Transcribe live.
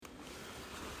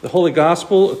The Holy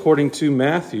Gospel according to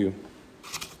Matthew.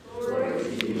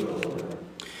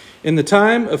 In the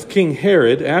time of King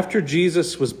Herod, after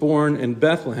Jesus was born in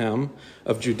Bethlehem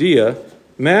of Judea,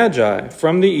 Magi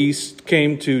from the east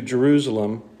came to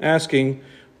Jerusalem, asking,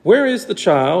 "Where is the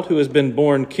child who has been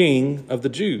born King of the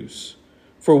Jews?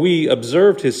 For we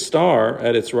observed his star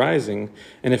at its rising,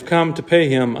 and have come to pay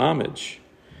him homage."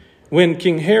 When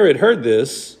King Herod heard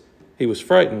this, he was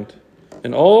frightened,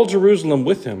 and all Jerusalem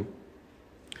with him.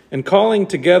 And calling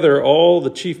together all the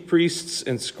chief priests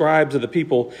and scribes of the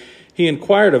people, he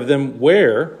inquired of them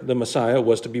where the Messiah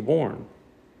was to be born.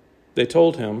 They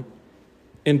told him,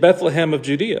 "In Bethlehem of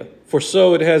Judea, for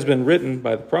so it has been written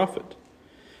by the prophet.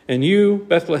 And you,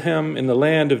 Bethlehem, in the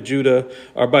land of Judah,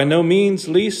 are by no means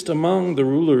least among the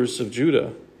rulers of Judah,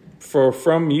 for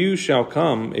from you shall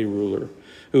come a ruler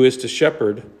who is to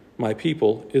shepherd my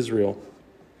people Israel."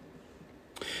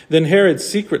 Then Herod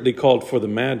secretly called for the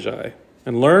Magi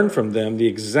and learned from them the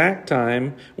exact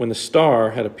time when the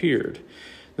star had appeared.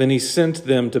 Then he sent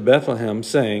them to Bethlehem,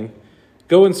 saying,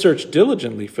 "Go and search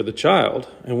diligently for the child,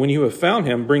 and when you have found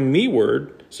him, bring me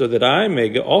word, so that I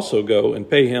may also go and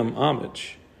pay him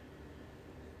homage."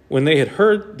 When they had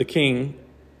heard the king,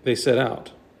 they set out.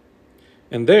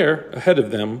 And there, ahead of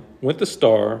them, went the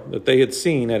star that they had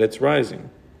seen at its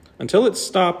rising, until it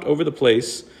stopped over the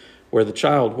place where the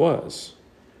child was.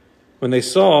 When they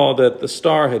saw that the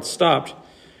star had stopped,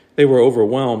 they were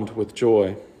overwhelmed with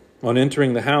joy. On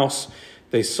entering the house,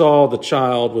 they saw the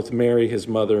child with Mary, his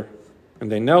mother,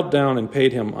 and they knelt down and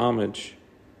paid him homage.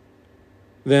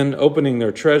 Then, opening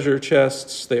their treasure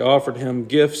chests, they offered him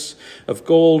gifts of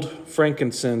gold,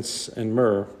 frankincense, and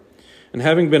myrrh. And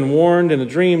having been warned in a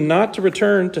dream not to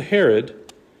return to Herod,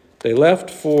 they left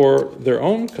for their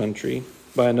own country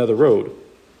by another road.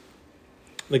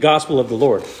 The Gospel of the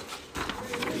Lord.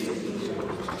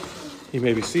 You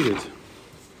may be seated.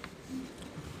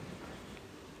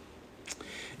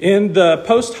 In the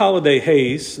post-holiday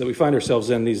haze that we find ourselves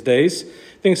in these days,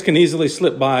 things can easily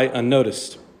slip by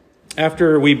unnoticed.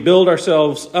 After we build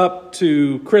ourselves up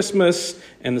to Christmas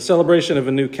and the celebration of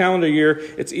a new calendar year,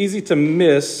 it's easy to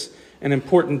miss an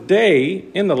important day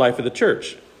in the life of the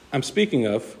church. I'm speaking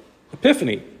of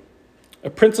Epiphany, a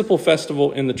principal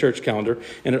festival in the church calendar,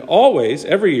 and it always,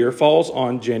 every year, falls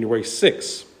on January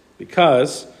 6th,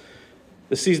 because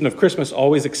the season of Christmas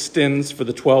always extends for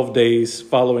the 12 days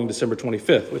following December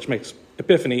 25th, which makes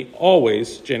Epiphany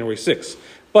always January 6th.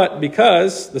 But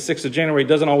because the 6th of January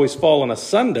doesn't always fall on a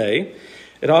Sunday,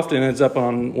 it often ends up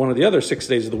on one of the other 6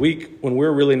 days of the week when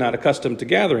we're really not accustomed to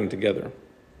gathering together.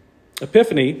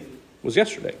 Epiphany was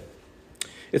yesterday.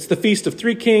 It's the Feast of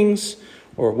Three Kings,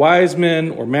 or Wise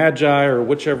Men, or Magi, or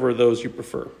whichever of those you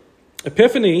prefer.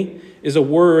 Epiphany is a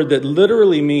word that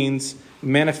literally means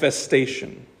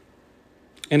manifestation.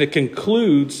 And it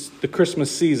concludes the Christmas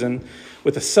season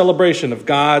with a celebration of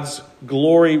God's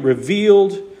glory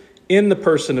revealed in the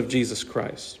person of Jesus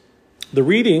Christ. The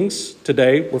readings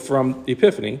today were from the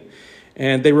Epiphany,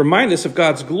 and they remind us of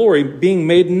God's glory being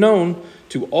made known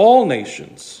to all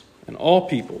nations and all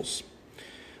peoples.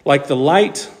 Like the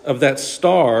light of that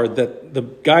star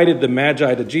that guided the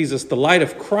Magi to Jesus, the light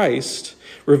of Christ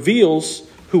reveals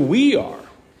who we are,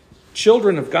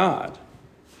 children of God,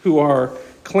 who are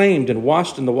claimed and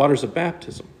washed in the waters of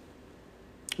baptism.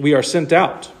 We are sent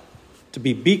out to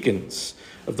be beacons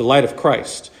of the light of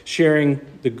Christ, sharing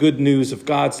the good news of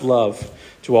God's love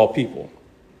to all people.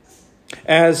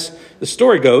 As the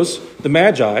story goes, the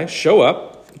Magi show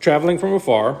up, traveling from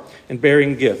afar and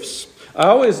bearing gifts. I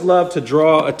always love to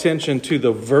draw attention to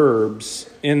the verbs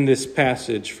in this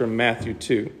passage from Matthew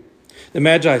 2. The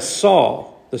Magi saw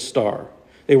the star.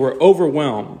 They were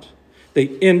overwhelmed. They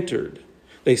entered.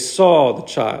 They saw the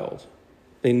child.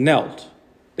 They knelt.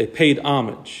 They paid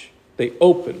homage. They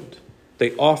opened.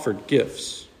 They offered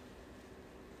gifts.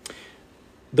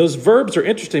 Those verbs are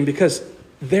interesting because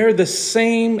they're the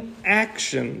same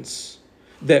actions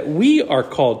that we are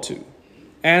called to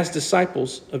as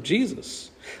disciples of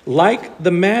Jesus. Like the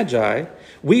Magi,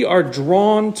 we are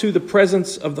drawn to the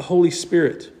presence of the Holy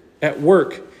Spirit at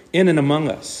work in and among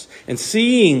us, and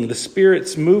seeing the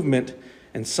Spirit's movement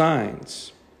and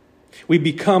signs. We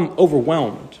become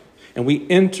overwhelmed, and we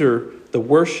enter the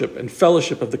worship and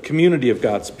fellowship of the community of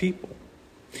God's people.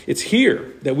 It's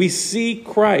here that we see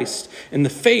Christ in the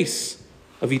face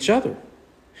of each other,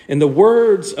 in the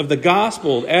words of the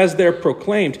gospel as they're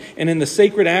proclaimed, and in the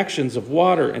sacred actions of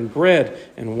water and bread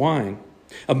and wine.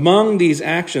 Among these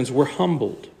actions, we're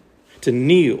humbled to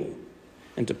kneel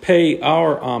and to pay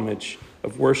our homage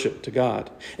of worship to God.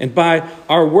 And by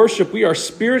our worship, we are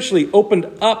spiritually opened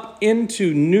up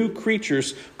into new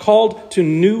creatures, called to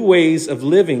new ways of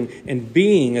living and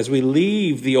being as we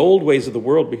leave the old ways of the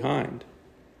world behind.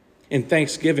 In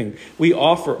thanksgiving, we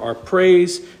offer our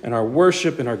praise and our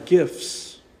worship and our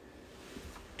gifts,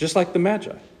 just like the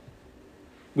Magi.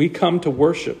 We come to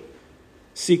worship,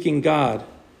 seeking God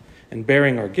and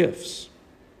bearing our gifts.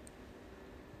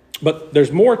 But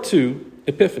there's more to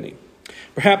Epiphany.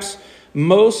 Perhaps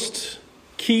most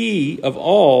key of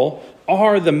all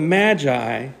are the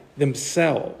Magi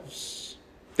themselves.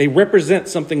 They represent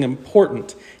something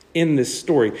important in this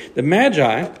story. The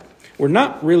Magi were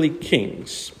not really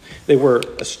kings. They were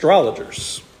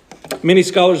astrologers. Many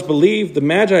scholars believe the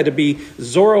Magi to be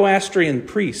Zoroastrian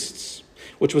priests,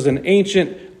 which was an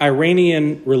ancient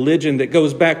Iranian religion that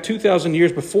goes back 2,000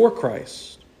 years before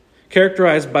Christ,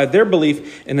 characterized by their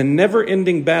belief in a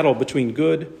never-ending battle between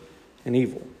good and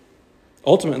evil.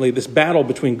 Ultimately, this battle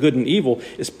between good and evil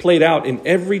is played out in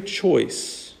every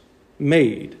choice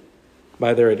made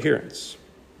by their adherents.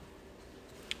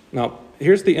 Now,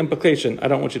 here's the implication I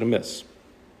don't want you to miss.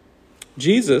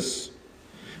 Jesus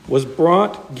was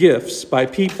brought gifts by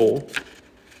people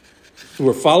who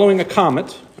were following a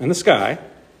comet in the sky,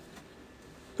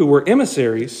 who were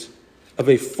emissaries of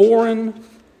a foreign,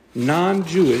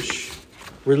 non-Jewish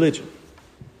religion,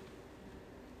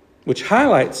 which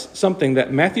highlights something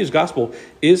that Matthew's gospel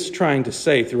is trying to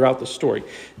say throughout the story.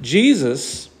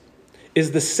 Jesus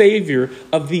is the Savior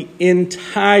of the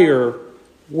entire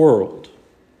world.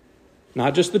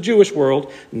 Not just the Jewish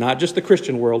world, not just the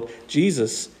Christian world.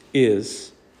 Jesus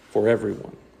is for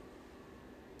everyone,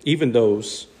 even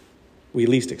those we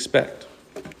least expect.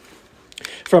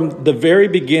 From the very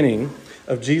beginning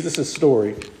of Jesus'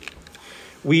 story,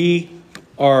 we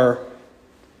are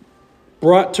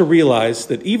brought to realize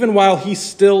that even while he's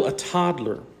still a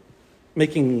toddler,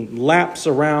 making laps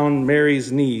around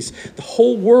Mary's knees, the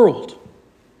whole world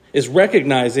is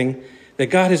recognizing that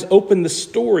God has opened the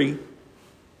story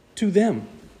to them.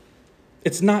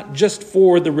 It's not just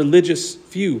for the religious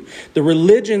few. The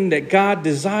religion that God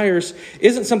desires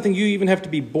isn't something you even have to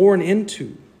be born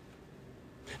into,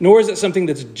 nor is it something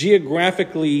that's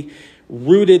geographically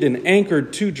rooted and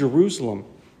anchored to Jerusalem.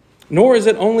 Nor is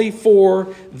it only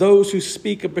for those who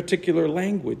speak a particular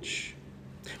language.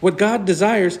 What God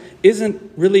desires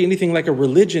isn't really anything like a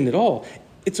religion at all.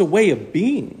 It's a way of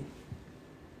being,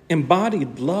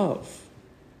 embodied love,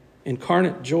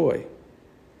 incarnate joy,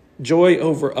 joy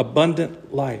over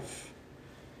abundant life,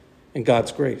 and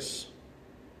God's grace.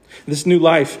 This new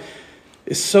life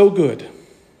is so good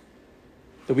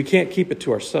that we can't keep it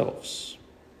to ourselves.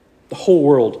 The whole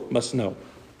world must know.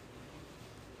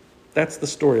 That's the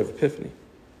story of Epiphany.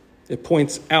 It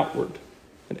points outward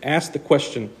and asks the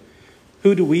question,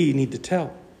 who do we need to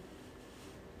tell?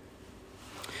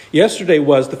 Yesterday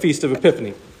was the Feast of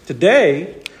Epiphany.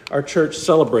 Today, our church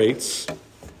celebrates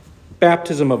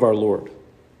baptism of our Lord.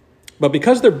 But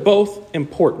because they're both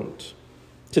important,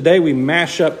 today we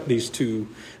mash up these two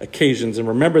occasions and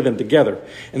remember them together.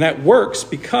 And that works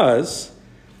because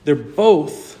they're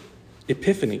both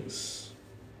epiphanies.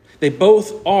 They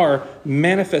both are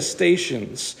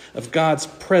manifestations of God's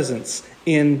presence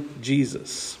in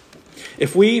Jesus.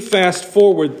 If we fast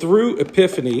forward through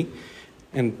Epiphany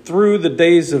and through the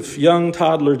days of young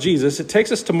toddler Jesus, it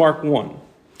takes us to Mark 1,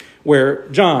 where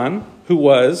John, who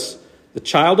was the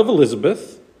child of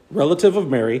Elizabeth, relative of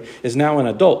Mary, is now an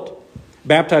adult,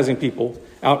 baptizing people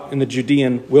out in the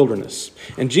Judean wilderness.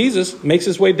 And Jesus makes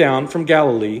his way down from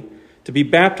Galilee to be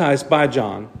baptized by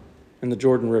John in the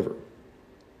Jordan River.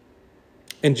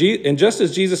 And just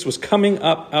as Jesus was coming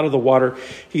up out of the water,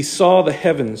 he saw the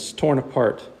heavens torn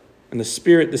apart and the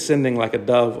Spirit descending like a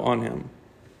dove on him.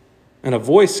 And a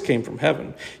voice came from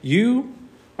heaven. You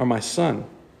are my Son,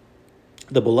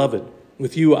 the beloved.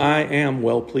 With you I am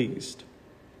well pleased.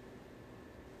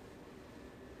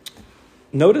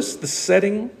 Notice the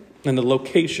setting and the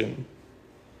location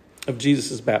of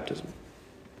Jesus' baptism.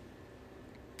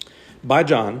 By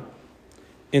John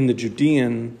in the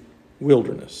Judean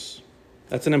wilderness.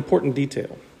 That's an important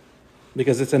detail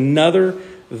because it's another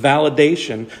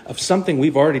validation of something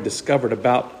we've already discovered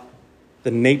about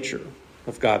the nature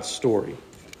of God's story.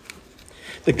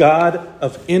 The God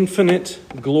of infinite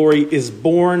glory is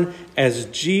born as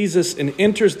Jesus and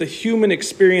enters the human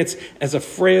experience as a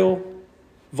frail,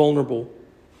 vulnerable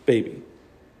baby.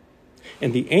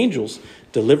 And the angels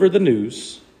deliver the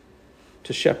news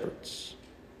to shepherds,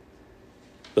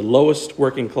 the lowest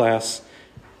working class,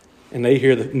 and they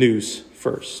hear the news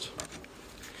first.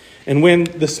 And when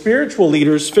the spiritual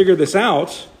leaders figure this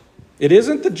out, it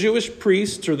isn't the Jewish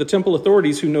priests or the temple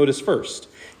authorities who notice first.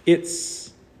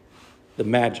 It's the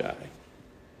Magi,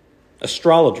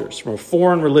 astrologers from a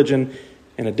foreign religion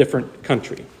in a different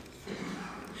country.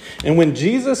 And when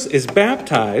Jesus is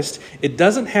baptized, it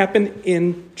doesn't happen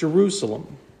in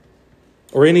Jerusalem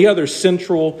or any other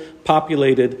central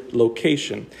populated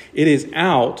location. It is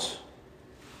out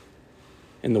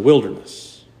in the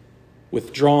wilderness,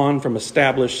 withdrawn from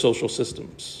established social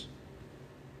systems.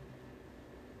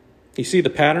 You see the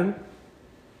pattern?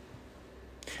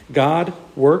 God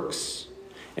works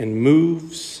and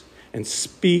moves and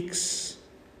speaks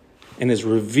and is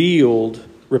revealed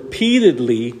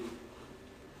repeatedly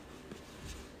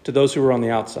to those who are on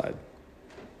the outside.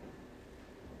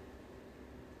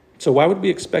 So why would we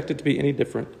expect it to be any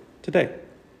different today?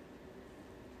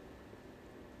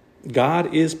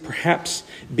 God is perhaps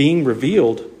being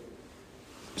revealed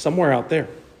somewhere out there.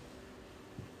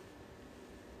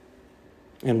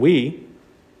 And we,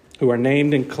 who are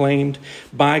named and claimed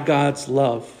by God's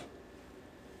love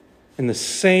in the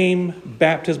same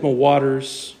baptismal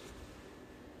waters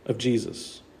of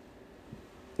Jesus,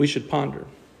 we should ponder,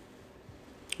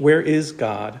 where is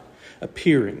God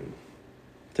appearing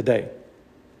today?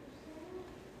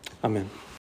 Amen.